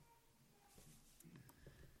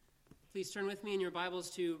Please turn with me in your Bibles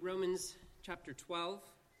to Romans chapter 12.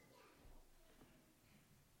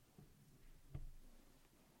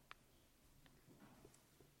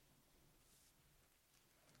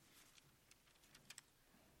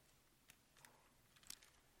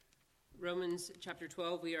 Romans chapter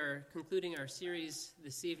 12, we are concluding our series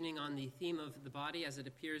this evening on the theme of the body as it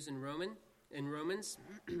appears in Romans.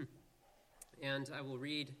 And I will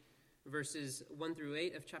read verses 1 through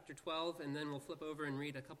 8 of chapter 12, and then we'll flip over and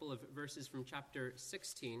read a couple of verses from chapter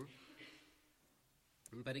 16.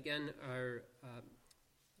 But again,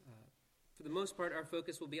 for the most part, our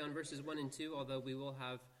focus will be on verses 1 and 2, although we will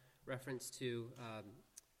have reference to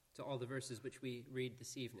all the verses which we read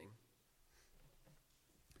this evening.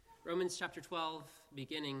 Romans chapter 12,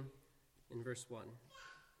 beginning in verse 1.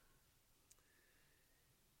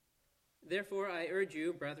 Therefore, I urge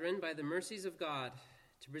you, brethren, by the mercies of God,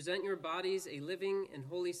 to present your bodies a living and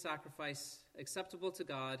holy sacrifice acceptable to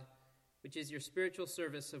God, which is your spiritual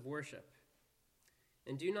service of worship.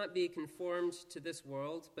 And do not be conformed to this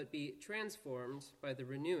world, but be transformed by the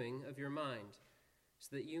renewing of your mind,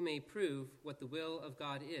 so that you may prove what the will of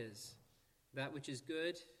God is, that which is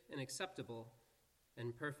good and acceptable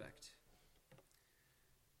and perfect.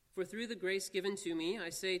 For through the grace given to me,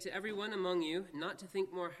 I say to everyone among you not to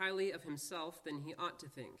think more highly of himself than he ought to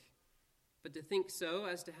think, but to think so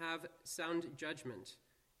as to have sound judgment,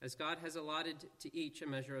 as God has allotted to each a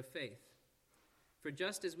measure of faith. For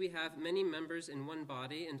just as we have many members in one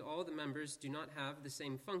body, and all the members do not have the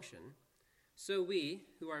same function, so we,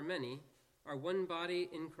 who are many, are one body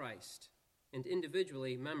in Christ, and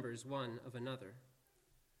individually members one of another.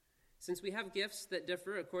 Since we have gifts that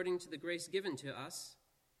differ according to the grace given to us,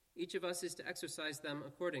 each of us is to exercise them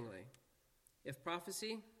accordingly. If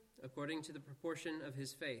prophecy, according to the proportion of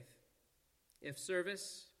his faith. If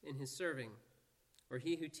service, in his serving, or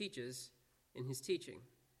he who teaches, in his teaching,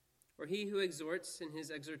 or he who exhorts, in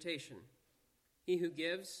his exhortation, he who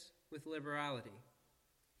gives, with liberality,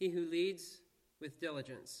 he who leads, with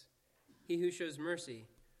diligence, he who shows mercy,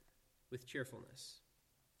 with cheerfulness.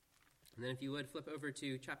 And then if you would, flip over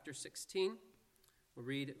to chapter 16. We'll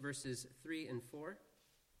read verses 3 and 4.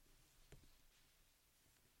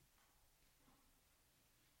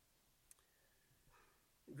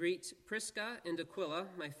 Greet Prisca and Aquila,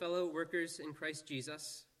 my fellow workers in Christ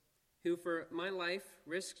Jesus, who for my life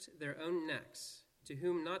risked their own necks, to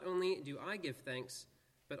whom not only do I give thanks,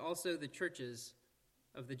 but also the churches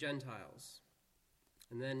of the Gentiles.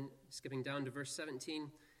 And then skipping down to verse 17,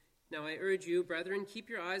 now I urge you, brethren, keep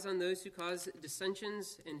your eyes on those who cause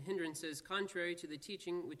dissensions and hindrances contrary to the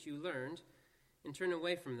teaching which you learned, and turn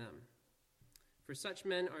away from them. For such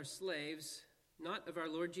men are slaves, not of our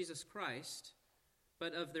Lord Jesus Christ,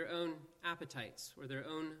 but of their own appetites or their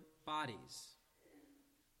own bodies,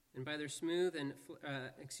 and by their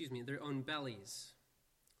their own bellies.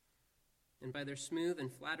 And by their smooth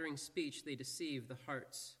and flattering speech they deceive the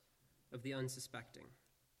hearts of the unsuspecting.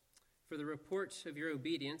 For the report of your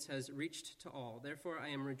obedience has reached to all. Therefore I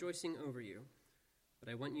am rejoicing over you.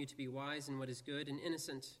 But I want you to be wise in what is good and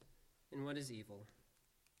innocent in what is evil.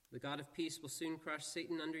 The God of peace will soon crush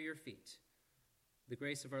Satan under your feet. The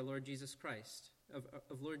grace of our Lord Jesus Christ, of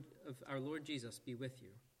our Lord Jesus be with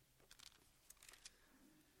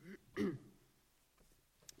you.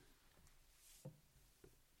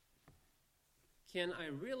 Can I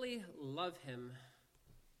really love him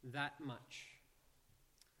that much?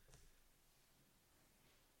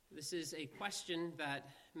 This is a question that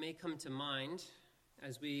may come to mind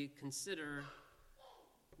as we consider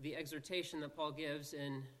the exhortation that Paul gives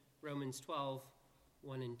in Romans 12,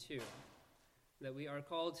 1 and 2. That we are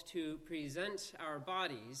called to present our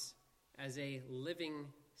bodies as a living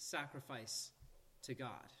sacrifice to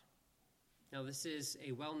God. Now, this is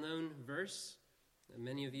a well-known verse.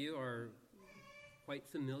 Many of you are quite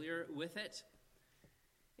familiar with it.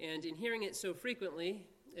 And in hearing it so frequently,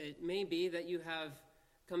 it may be that you have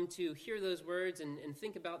come to hear those words and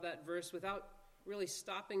think about that verse without really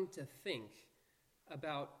stopping to think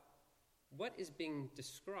about what is being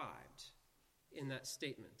described in that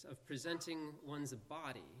statement of presenting one's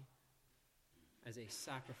body as a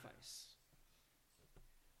sacrifice.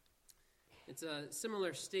 It's a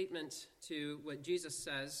similar statement to what Jesus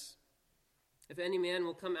says, if any man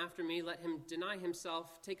will come after me, let him deny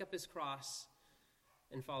himself, take up his cross,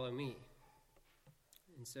 and follow me.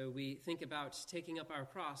 And so we think about taking up our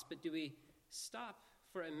cross, but do we stop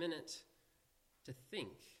for a minute to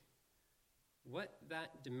think what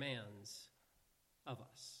that demands of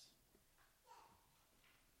us?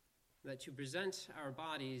 That to present our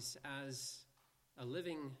bodies as a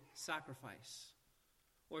living sacrifice,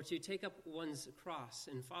 or to take up one's cross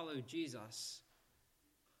and follow Jesus,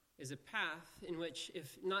 is a path in which,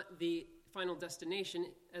 if not the final destination,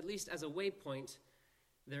 at least as a waypoint,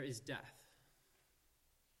 there is death.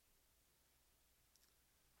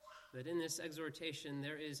 That in this exhortation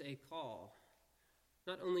there is a call,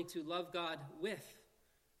 not only to love God with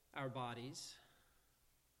our bodies,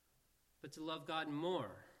 but to love God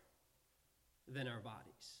more than our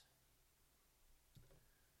bodies.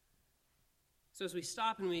 So as we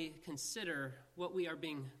stop and we consider what we are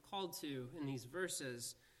being called to in these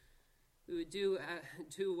verses, we would do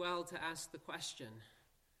well to ask the question,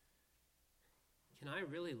 can I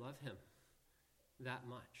really love him that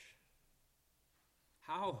much?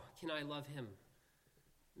 How can I love him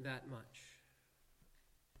that much?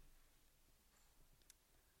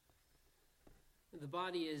 The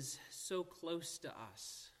body is so close to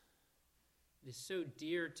us. It is so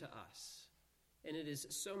dear to us. And it is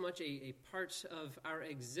so much a part of our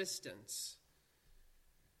existence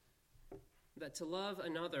that to love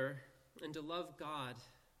another and to love God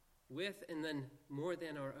with and then more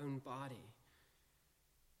than our own body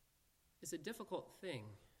is a difficult thing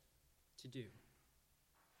to do.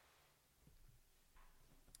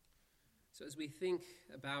 So as we think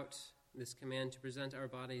about this command to present our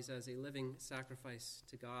bodies as a living sacrifice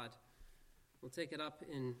to God, we'll take it up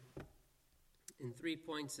in 3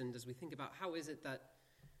 points, and as we think about how is it that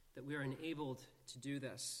we are enabled to do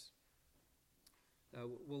this,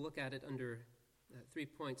 we'll look at it under 3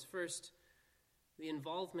 points. First, the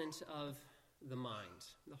involvement of the mind,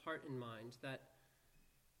 the heart and mind, that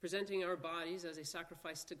presenting our bodies as a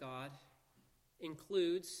sacrifice to God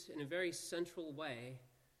includes, in a very central way,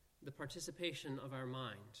 the participation of our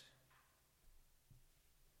mind.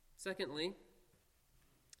 Secondly,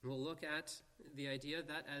 we'll look at the idea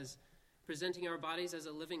that as presenting our bodies as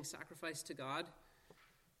a living sacrifice to God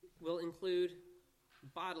will include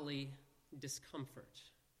bodily discomfort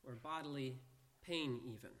or bodily pain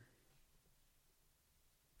even.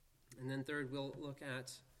 And then third, we'll look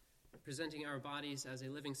at presenting our bodies as a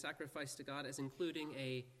living sacrifice to God as including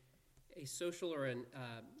a social or a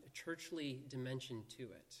churchly dimension to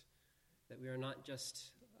it, that we are not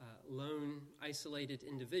just lone, isolated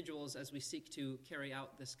individuals as we seek to carry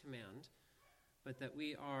out this command, but that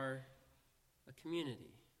we are a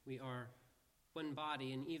community. We are one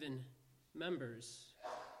body and even members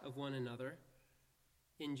of one another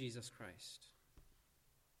in Jesus Christ.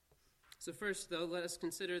 So first, though, let us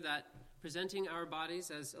consider that presenting our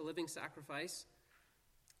bodies as a living sacrifice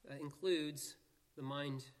includes the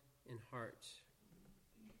mind and heart.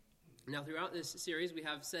 Now, throughout this series, we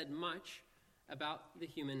have said much about the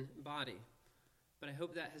human body, but I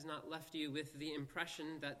hope that has not left you with the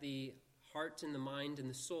impression that the heart and the mind and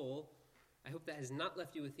the soul, I hope that has not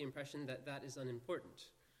left you with the impression that that is unimportant.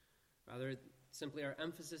 Rather, simply our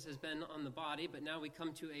emphasis has been on the body, but now we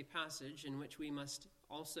come to a passage in which we must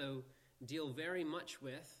also deal very much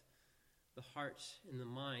with the heart and the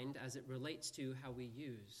mind as it relates to how we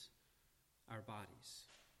use our bodies.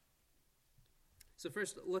 So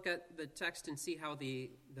first, look at the text and see how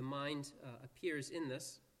the mind appears in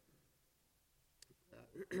this.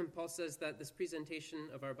 Paul says that this presentation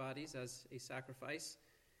of our bodies as a sacrifice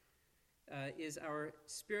is our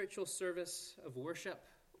spiritual service of worship,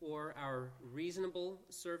 or our reasonable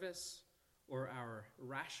service, or our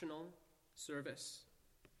rational service.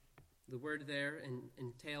 The word there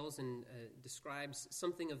entails and describes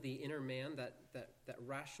something of the inner man, that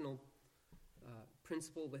rational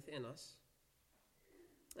principle within us.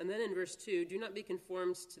 And then in verse 2, do not be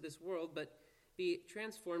conformed to this world, but be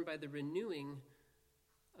transformed by the renewing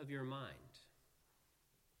of your mind,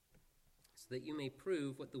 so that you may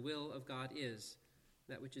prove what the will of God is,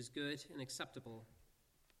 that which is good and acceptable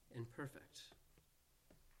and perfect.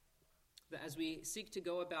 That as we seek to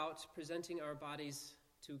go about presenting our bodies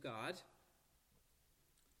to God,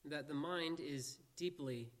 that the mind is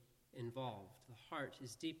deeply involved, the heart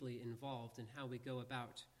is deeply involved in how we go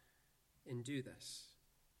about and do this.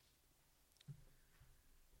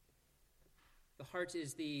 The heart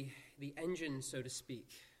is the engine, so to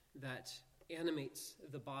speak, that animates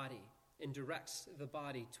the body and directs the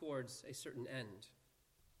body towards a certain end.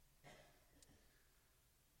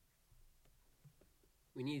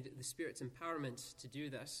 We need the Spirit's empowerment to do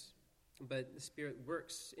this, but the Spirit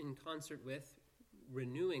works in concert with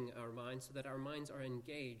renewing our minds so that our minds are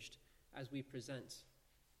engaged as we present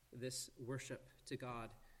this worship to God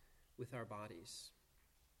with our bodies.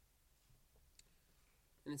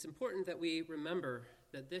 And it's important that we remember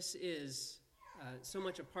that this is so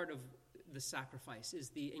much a part of the sacrifice, is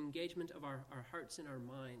the engagement of our hearts and our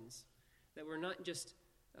minds, that we're not just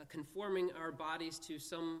conforming our bodies to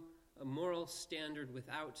some moral standard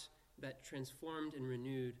without that transformed and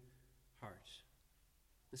renewed heart.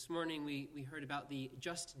 This morning we heard about the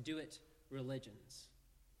just do it religions.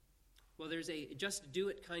 Well, there's a just do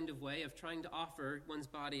it kind of way of trying to offer one's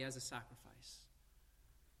body as a sacrifice.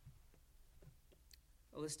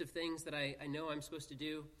 A list of things that I know I'm supposed to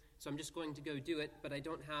do, so I'm just going to go do it, but I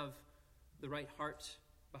don't have the right heart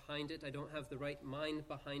behind it. I don't have the right mind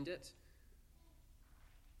behind it.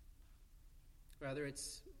 Rather,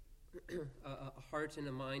 it's a heart and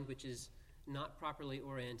a mind which is not properly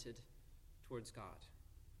oriented towards God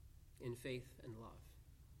in faith and love.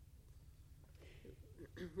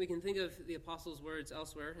 We can think of the apostles' words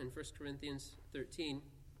elsewhere in 1 Corinthians 13,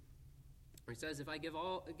 where he says, if I give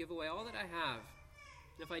away all that I have,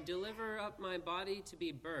 and if I deliver up my body to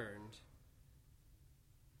be burned,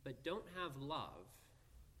 but don't have love,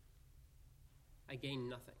 I gain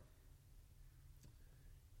nothing.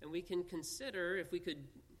 And we can consider, if we could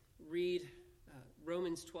read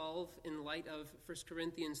Romans 12 in light of 1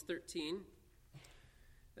 Corinthians 13,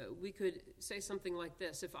 we could say something like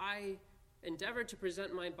this: if I endeavor to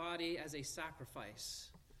present my body as a sacrifice,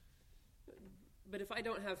 but if I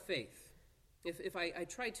don't have faith, if I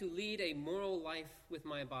try to lead a moral life with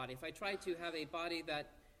my body, if I try to have a body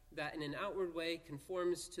that in an outward way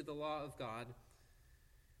conforms to the law of God,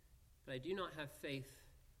 but I do not have faith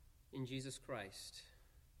in Jesus Christ,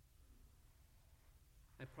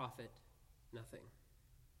 I profit nothing.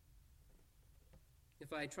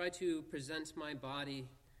 If I try to present my body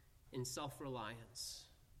in self-reliance,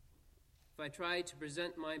 if I try to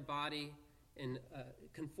present my body and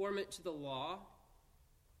conform it to the law,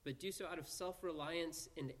 but do so out of self-reliance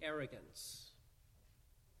and arrogance,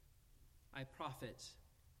 I profit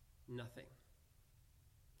nothing.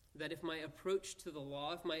 That if my approach to the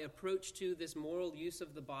law, if my approach to this moral use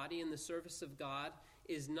of the body in the service of God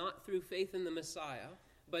is not through faith in the Messiah,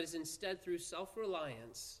 but is instead through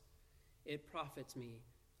self-reliance, it profits me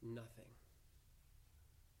nothing.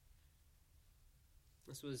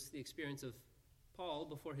 This was the experience of Paul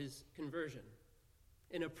before his conversion.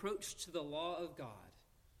 An approach to the law of God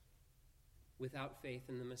without faith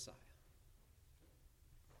in the Messiah.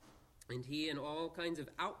 And he, in all kinds of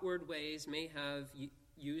outward ways, may have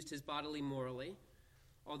used his bodily morally,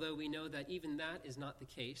 although we know that even that is not the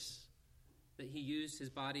case, that he used his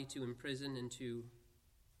body to imprison and to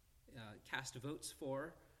cast votes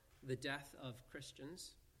for the death of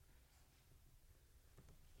Christians.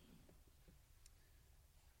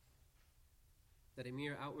 That a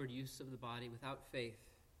mere outward use of the body without faith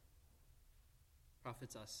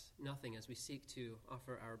profits us nothing as we seek to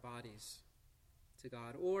offer our bodies to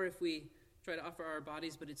God. Or if we try to offer our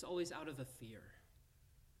bodies, but it's always out of a fear.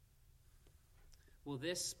 Will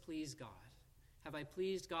this please God? Have I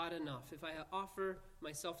pleased God enough? If I offer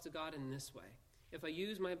myself to God in this way, if I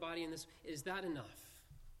use my body in this, is that enough?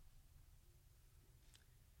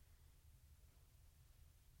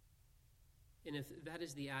 And if that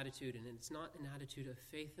is the attitude, and it's not an attitude of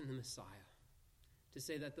faith in the Messiah, to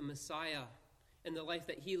say that the Messiah and the life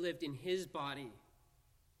that he lived in his body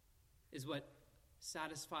is what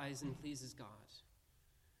satisfies and pleases God,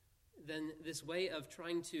 then this way of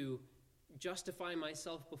trying to justify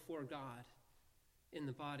myself before God in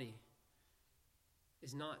the body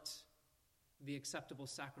is not the acceptable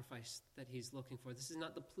sacrifice that he's looking for. This is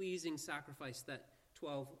not the pleasing sacrifice that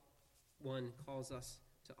 12:1 calls us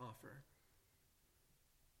to offer.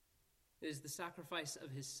 It is the sacrifice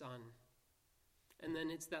of his Son. And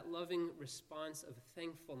then it's that loving response of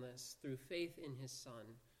thankfulness through faith in his Son,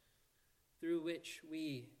 through which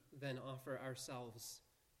we then offer ourselves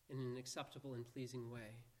in an acceptable and pleasing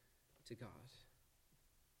way to God.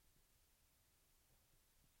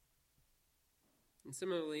 And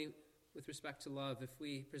similarly, with respect to love, if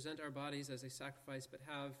we present our bodies as a sacrifice but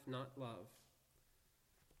have not love,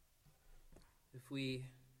 if we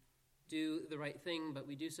do the right thing, but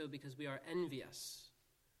we do so because we are envious.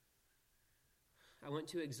 I want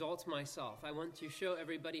to exalt myself. I want to show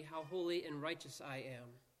everybody how holy and righteous I am.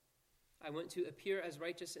 I want to appear as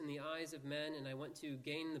righteous in the eyes of men, and I want to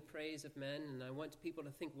gain the praise of men, and I want people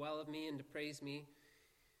to think well of me and to praise me.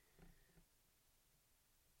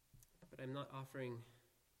 But I'm not offering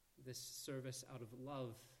this service out of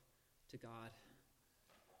love to God.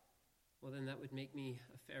 Well, then that would make me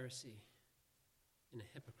a Pharisee and a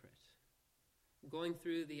hypocrite, going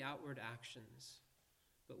through the outward actions,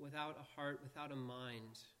 but without a heart, without a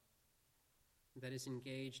mind that is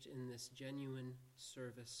engaged in this genuine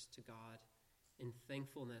service to God in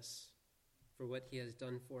thankfulness for what he has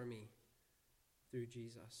done for me through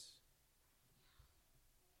Jesus.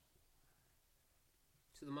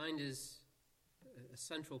 So the mind is a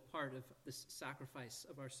central part of this sacrifice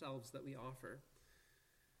of ourselves that we offer.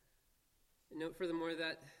 And note furthermore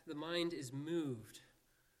that the mind is moved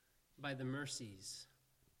by the mercies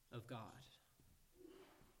of God.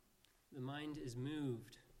 The mind is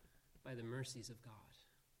moved by the mercies of God.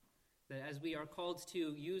 That as we are called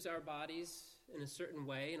to use our bodies in a certain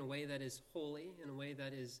way, in a way that is holy, in a way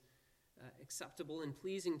that is acceptable and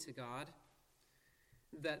pleasing to God,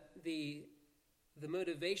 that the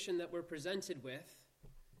motivation that we're presented with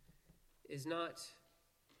is not,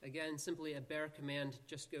 again, simply a bare command,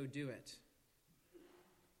 just go do it.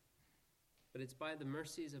 But it's by the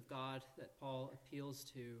mercies of God that Paul appeals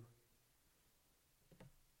to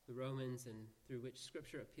the Romans, and through which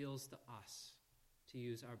Scripture appeals to us to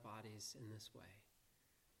use our bodies in this way.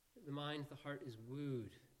 The mind, the heart is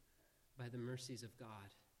wooed by the mercies of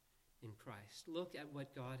God in Christ. Look at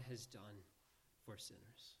what God has done for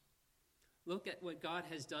sinners. Look at what God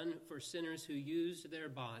has done for sinners who used their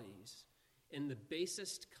bodies in the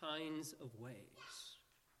basest kinds of ways.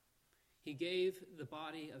 He gave the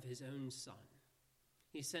body of his own Son.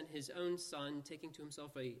 He sent his own Son, taking to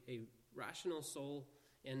himself a rational soul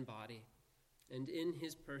and body, and in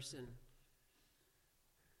his person,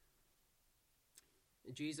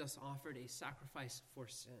 Jesus offered a sacrifice for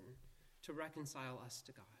sin to reconcile us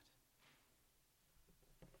to God.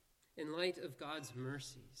 In light of God's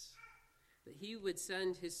mercies, that he would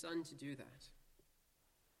send his Son to do that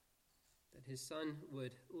his Son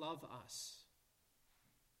would love us,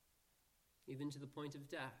 even to the point of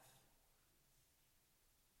death,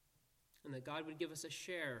 and that God would give us a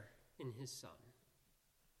share in his Son.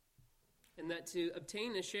 And that to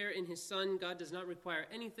obtain a share in his Son, God does not require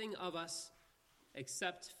anything of us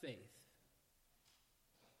except faith.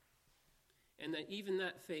 And that even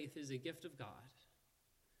that faith is a gift of God.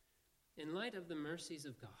 In light of the mercies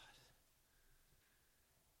of God,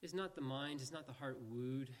 is not the mind, is not the heart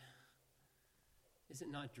wooed? Is it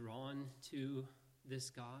not drawn to this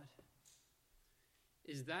God?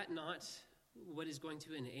 Is that not what is going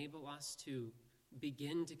to enable us to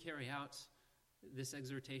begin to carry out this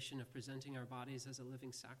exhortation of presenting our bodies as a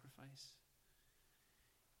living sacrifice?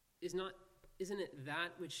 Isn't it that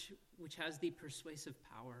which has the persuasive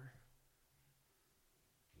power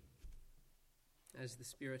as the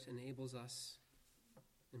Spirit enables us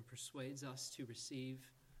and persuades us to receive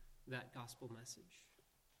that gospel message?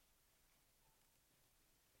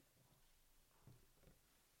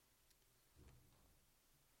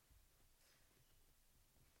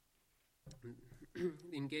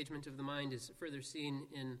 The engagement of the mind is further seen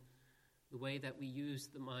in the way that we use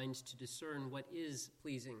the mind to discern what is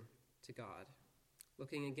pleasing to God.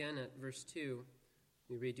 Looking again at verse 2,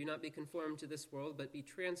 we read, "Do not be conformed to this world, but be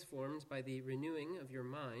transformed by the renewing of your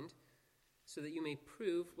mind, so that you may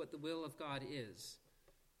prove what the will of God is,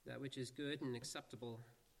 that which is good and acceptable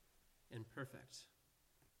and perfect."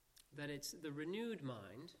 That it's the renewed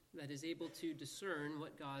mind that is able to discern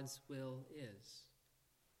what God's will is.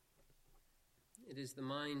 It is the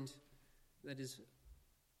mind that is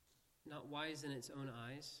not wise in its own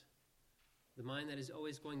eyes, the mind that is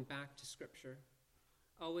always going back to Scripture,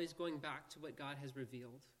 always going back to what God has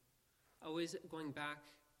revealed, always going back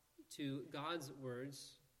to God's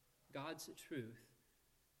words, God's truth,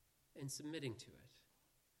 and submitting to it.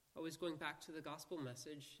 Always going back to the gospel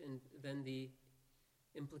message and then the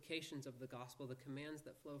implications of the gospel, the commands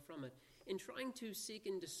that flow from it, in trying to seek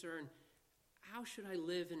and discern, how should I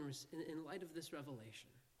live in light of this revelation?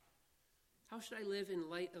 How should I live in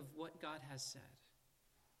light of what God has said?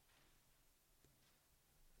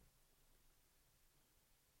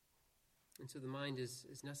 And so the mind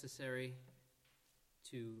is necessary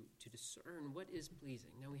to discern what is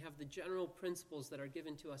pleasing. Now we have the general principles that are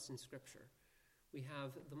given to us in Scripture. We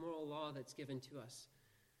have the moral law that's given to us.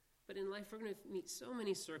 But in life, we're going to meet so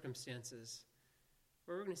many circumstances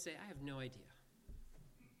where we're going to say, I have no idea.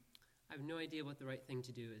 I have no idea what the right thing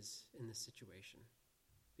to do is in this situation,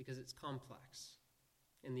 because it's complex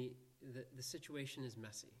and the situation is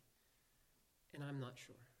messy, and I'm not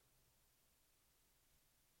sure.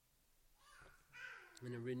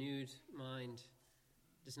 And a renewed mind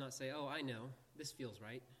does not say, oh, I know, this feels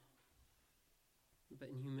right, but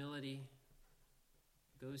in humility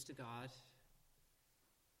goes to God,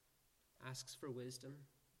 asks for wisdom,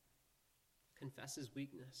 confesses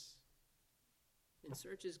weakness, and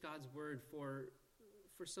searches God's word for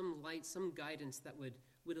some light, some guidance that would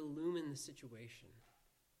illumine the situation,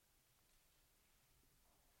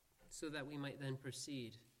 so that we might then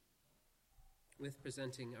proceed with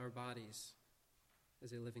presenting our bodies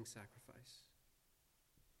as a living sacrifice.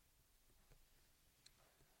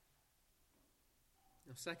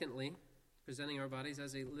 Now, secondly, presenting our bodies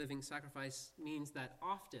as a living sacrifice means that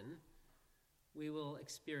often we will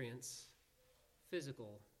experience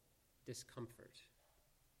physical discomfort.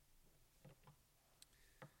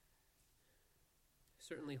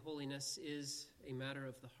 Certainly holiness is a matter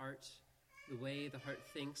of the heart, the way the heart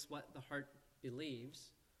thinks, what the heart believes.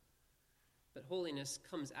 But holiness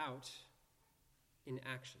comes out in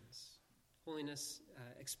actions. Holiness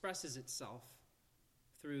expresses itself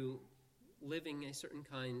through living a certain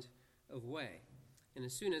kind of way. And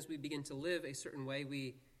as soon as we begin to live a certain way,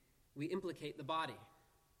 we implicate the body.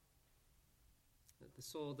 The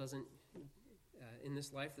soul doesn't, in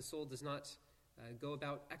this life, the soul does not go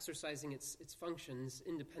about exercising its functions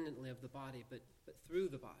independently of the body, but through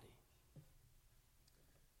the body.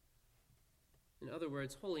 In other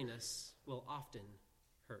words, holiness will often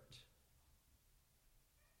hurt.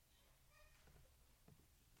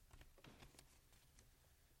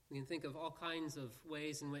 We can think of all kinds of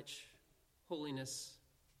ways in which holiness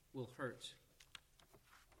will hurt.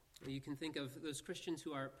 You can think of those Christians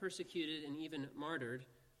who are persecuted and even martyred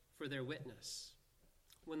for their witness.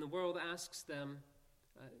 When the world asks them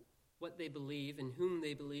what they believe, in whom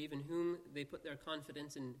they put their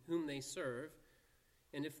confidence, in whom they serve,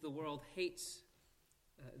 and if the world hates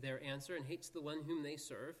their answer and hates the one whom they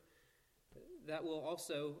serve, that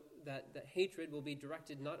hatred will be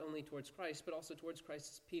directed not only towards Christ, but also towards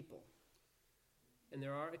Christ's people. And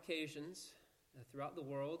there are occasions throughout the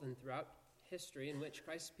world and throughout history in which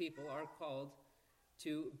Christ's people are called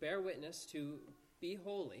to bear witness, to be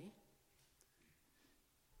holy,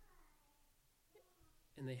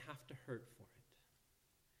 and they have to hurt for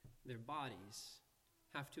it. Their bodies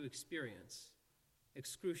have to experience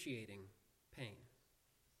excruciating pain.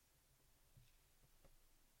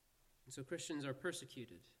 And so Christians are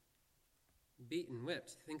persecuted, beaten,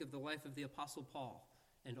 whipped. Think of the life of the Apostle Paul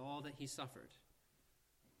and all that he suffered.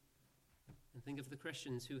 And think of the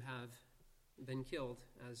Christians who have been killed,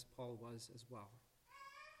 as Paul was as well.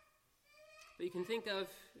 But you can think of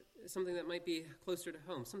something that might be closer to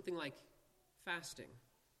home, something like fasting.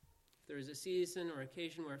 If there is a season or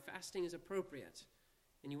occasion where fasting is appropriate,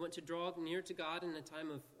 and you want to draw near to God in a time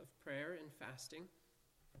of prayer and fasting,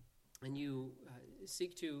 and you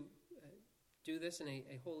seek to do this in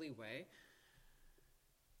a holy way,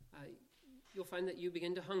 you'll find that you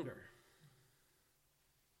begin to hunger.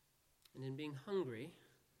 And in being hungry,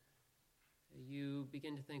 you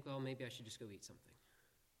begin to think, well, maybe I should just go eat something.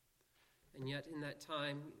 And yet in that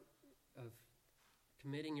time of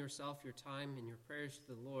committing yourself, your time, and your prayers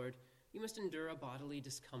to the Lord, you must endure a bodily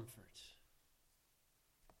discomfort.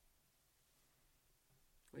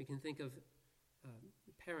 Or you can think of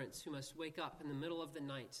parents who must wake up in the middle of the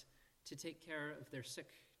night to take care of their sick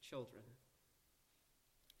children.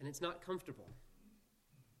 And it's not comfortable.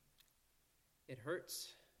 It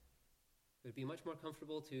hurts. It would be much more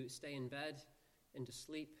comfortable to stay in bed and to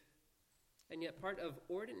sleep. And yet part of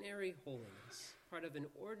ordinary holiness, part of an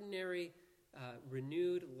ordinary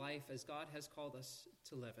renewed life as God has called us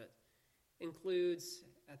to live it, includes,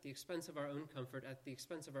 at the expense of our own comfort, at the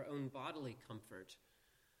expense of our own bodily comfort,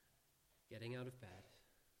 getting out of bed,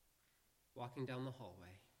 walking down the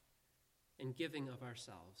hallway, and giving of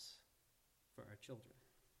ourselves for our children.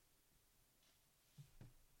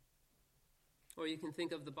 Or you can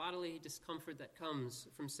think of the bodily discomfort that comes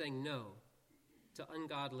from saying no to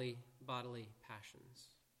ungodly bodily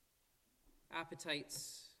passions.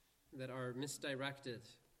 Appetites that are misdirected,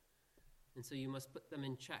 and so you must put them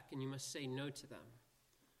in check and you must say no to them.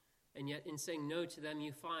 And yet in saying no to them,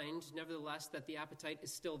 you find, nevertheless, that the appetite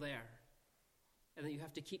is still there and that you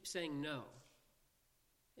have to keep saying no.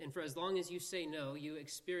 And for as long as you say no, you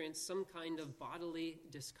experience some kind of bodily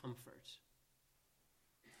discomfort.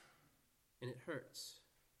 And it hurts.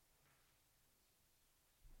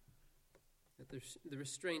 That the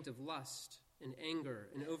restraint of lust and anger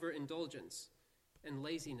and overindulgence and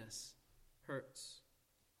laziness hurts.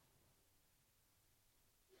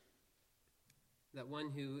 That one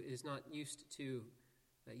who is not used to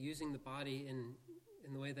using the body in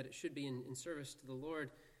the way that it should be in service to the Lord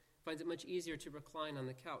finds it much easier to recline on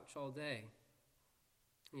the couch all day.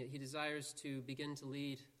 And yet he desires to begin to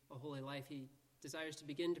lead a holy life. He desires to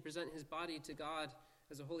begin to present his body to God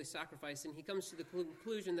as a holy sacrifice. And he comes to the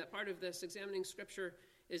conclusion that part of this examining Scripture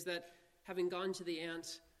is that having gone to the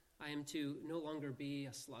ant, I am to no longer be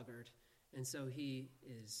a sluggard. And so he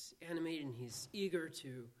is animated and he's eager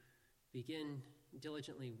to begin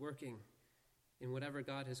diligently working in whatever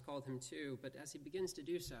God has called him to. But as he begins to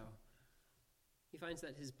do so, he finds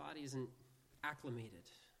that his body isn't acclimated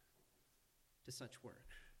to such work.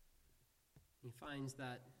 He finds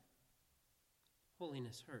that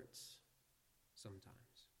holiness hurts sometimes.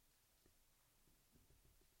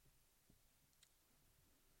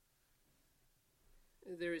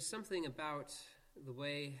 There is something about the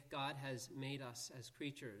way God has made us as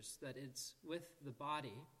creatures that it's with the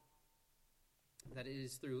body that it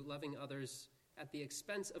is through loving others at the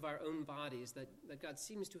expense of our own bodies that God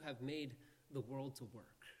seems to have made the world to work.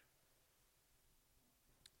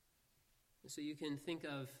 So you can think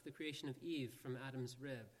of the creation of Eve from Adam's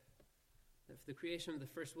rib. That for the creation of the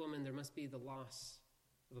first woman, there must be the loss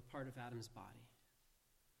of a part of Adam's body.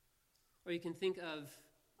 Or you can think of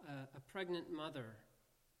a pregnant mother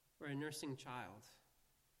or a nursing child.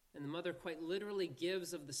 And the mother quite literally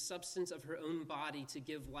gives of the substance of her own body to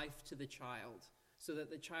give life to the child so that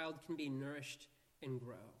the child can be nourished and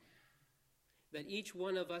grow. That each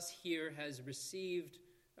one of us here has received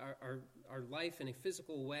our life in a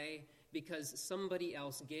physical way because somebody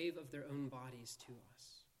else gave of their own bodies to us.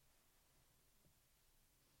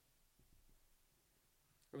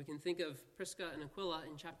 Or we can think of Prisca and Aquila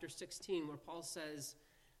in chapter 16, where Paul says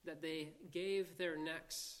that they gave their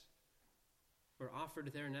necks, or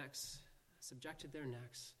offered their necks, subjected their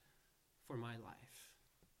necks for my life.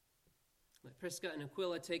 Let Prisca and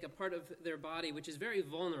Aquila take a part of their body which is very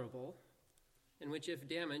vulnerable, and which, if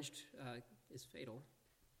damaged, is fatal.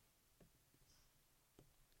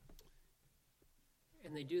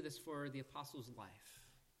 And they do this for the apostles' life,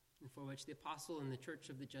 and for which the apostle and the church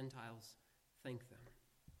of the Gentiles thank them.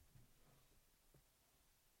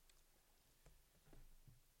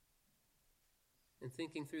 And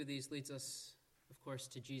thinking through these leads us, of course,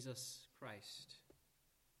 to Jesus Christ,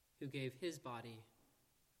 who gave his body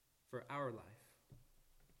for our life.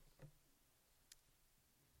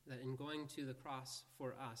 That in going to the cross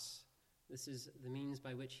for us, this is the means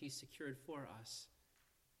by which he secured for us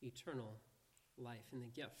eternal life and the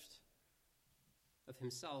gift of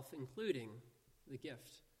himself, including the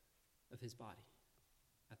gift of his body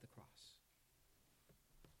at the cross.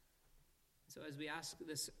 So as we ask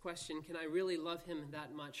this question, can I really love him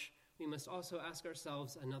that much? We must also ask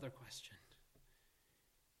ourselves another question.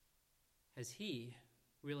 Has he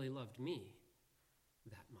really loved me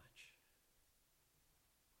that much?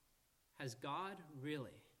 Has God really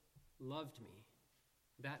loved me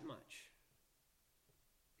that much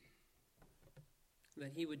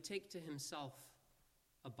that he would take to himself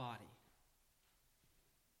a body?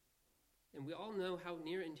 And we all know how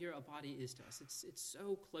near and dear a body is to us. It's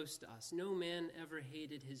so close to us. No man ever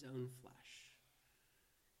hated his own flesh.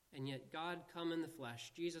 And yet God, come in the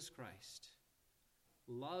flesh, Jesus Christ,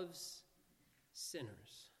 loves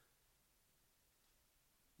sinners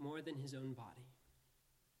more than his own body.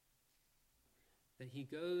 That he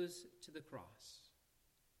goes to the cross.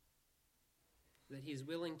 That he is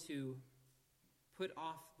willing to put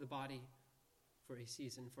off the body for a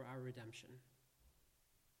season for our redemption.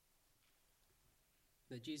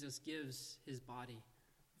 That Jesus gives his body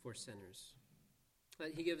for sinners.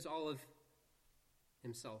 That he gives all of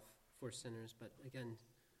himself for sinners, but again,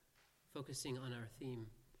 focusing on our theme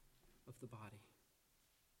of the body.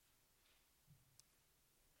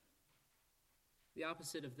 The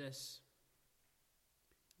opposite of this,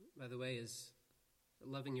 by the way, is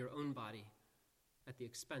loving your own body at the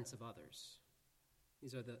expense of others.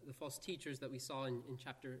 These are the false teachers that we saw in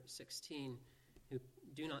chapter 16, who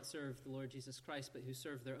do not serve the Lord Jesus Christ, but who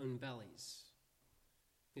serve their own bellies,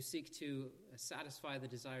 who seek to satisfy the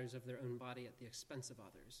desires of their own body at the expense of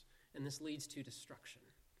others. And this leads to destruction.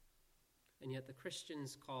 And yet the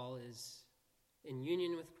Christian's call is, in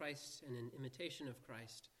union with Christ and in imitation of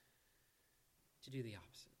Christ, to do the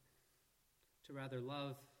opposite, to rather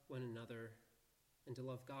love one another and to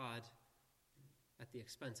love God at the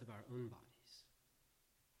expense of our own bodies.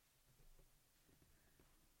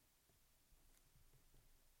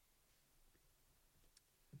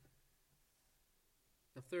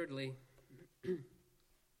 Now, thirdly,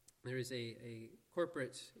 there is a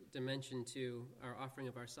corporate dimension to our offering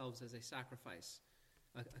of ourselves as a sacrifice,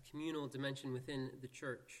 a communal dimension within the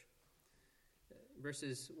church.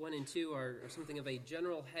 Verses 1 and 2 are something of a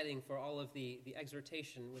general heading for all of the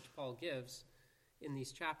exhortation which Paul gives in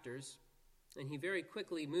these chapters. And he very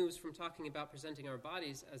quickly moves from talking about presenting our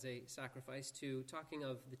bodies as a sacrifice to talking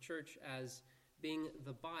of the church as being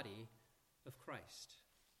the body of Christ,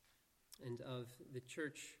 and of the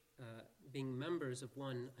church being members of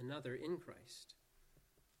one another in Christ.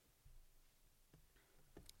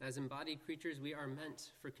 As embodied creatures, we are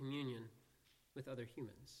meant for communion with other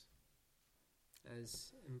humans.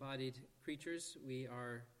 As embodied creatures, we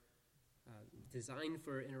are designed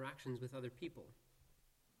for interactions with other people.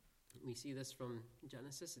 We see this from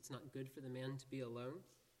Genesis. It's not good for the man to be alone.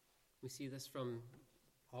 We see this from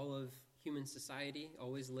all of human society,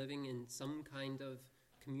 always living in some kind of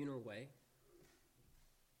communal way.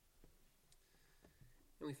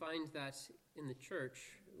 And we find that in the church,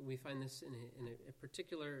 we find this in a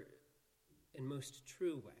particular and most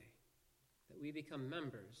true way, that we become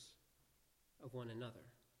members of one another,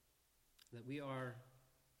 that we are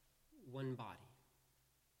one body.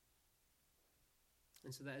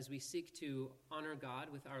 And so that as we seek to honor God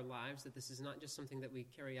with our lives, that this is not just something that we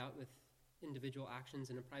carry out with individual actions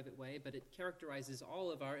in a private way, but it characterizes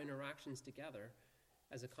all of our interactions together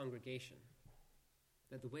as a congregation.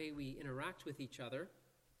 That the way we interact with each other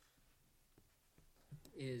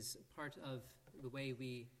is part of the way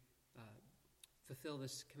we fulfill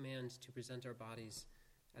this command to present our bodies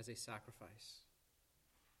as a sacrifice.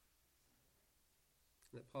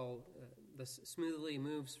 That Paul thus smoothly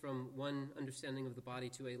moves from one understanding of the body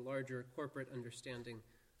to a larger corporate understanding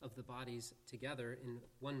of the bodies together in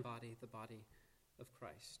one body, the body of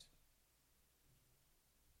Christ.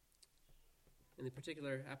 And the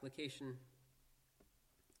particular application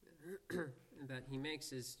that he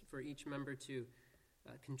makes is for each member to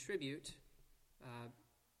contribute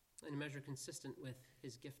in a measure consistent with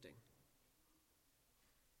his gifting.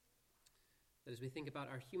 That as we think about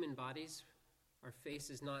our human bodies, our face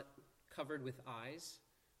is not covered with eyes,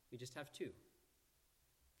 we just have two.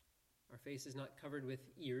 Our face is not covered with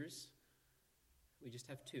ears, we just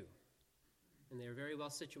have two. And they are very well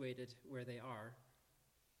situated where they are.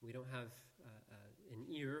 We don't have an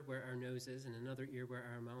ear where our nose is and another ear where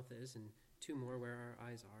our mouth is and two more where our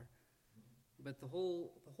eyes are. But the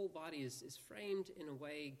whole body is framed in a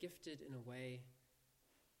way, gifted in a way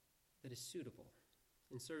that is suitable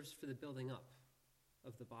and serves for the building up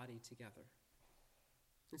of the body together.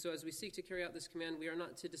 And so as we seek to carry out this command, we are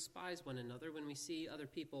not to despise one another when we see other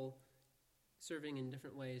people serving in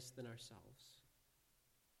different ways than ourselves.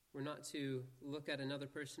 We're not to look at another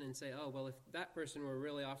person and say, oh, well, if that person were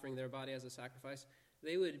really offering their body as a sacrifice,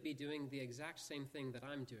 they would be doing the exact same thing that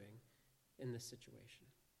I'm doing in this situation.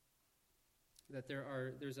 That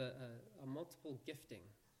there's a multiple gifting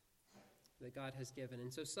that God has given.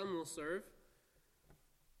 And so some will serve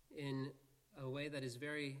in a way that is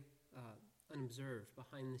very unobserved,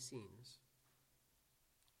 behind the scenes.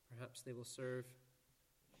 Perhaps they will serve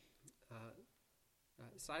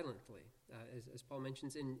silently, as Paul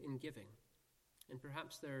mentions, in giving. And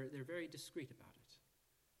perhaps they're very discreet about it.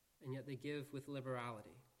 And yet they give with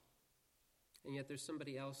liberality. And yet there's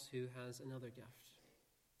somebody else who has another gift,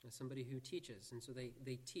 somebody who teaches, and so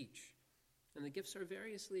they teach. And the gifts are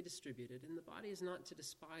variously distributed, and the body is not to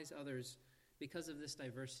despise others because of this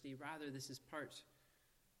diversity. Rather, this is part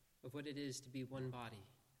of what it is to be one body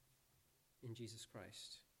in Jesus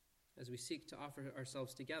Christ, as we seek to offer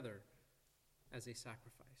ourselves together as a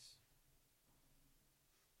sacrifice.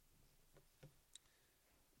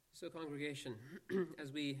 So, congregation,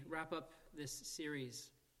 as we wrap up this series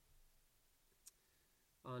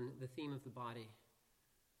on the theme of the body,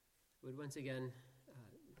 I would once again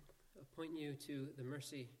point you to the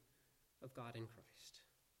mercy of God in Christ,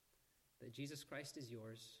 that Jesus Christ is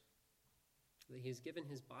yours, that he has given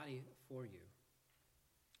his body for you,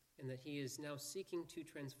 and that he is now seeking to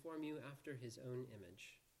transform you after his own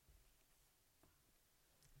image.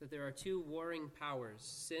 That there are two warring powers,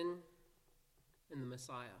 sin and the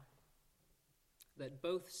Messiah, that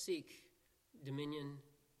both seek dominion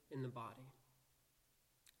in the body.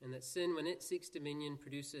 And that sin, when it seeks dominion,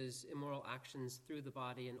 produces immoral actions through the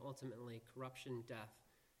body and ultimately corruption, death,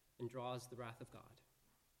 and draws the wrath of God.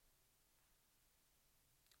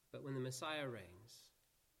 But when the Messiah reigns,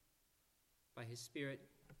 by his Spirit,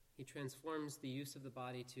 he transforms the use of the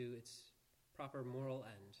body to its proper moral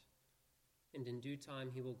end. And in due time,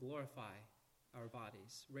 he will glorify our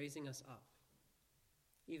bodies, raising us up,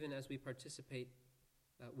 even as we participate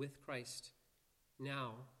with Christ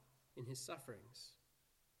now in his sufferings,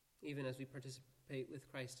 even as we participate with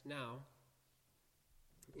Christ now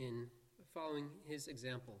in following his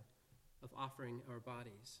example of offering our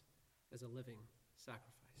bodies as a living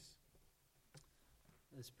sacrifice.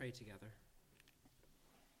 Let's pray together.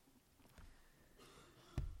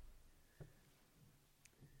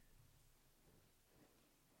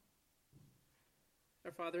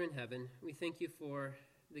 Our Father in heaven, we thank you for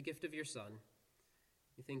the gift of your Son.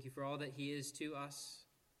 We thank you for all that he is to us,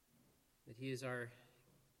 that he is our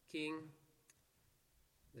King,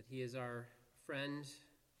 that he is our friend,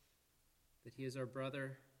 that he is our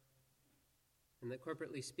brother, and that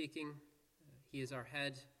corporately speaking, he is our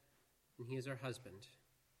head and he is our husband.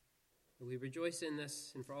 And we rejoice in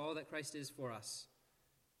this and for all that Christ is for us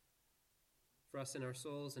in our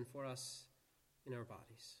souls and for us in our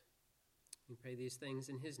bodies. We pray these things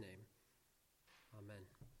in his name.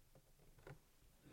 Amen.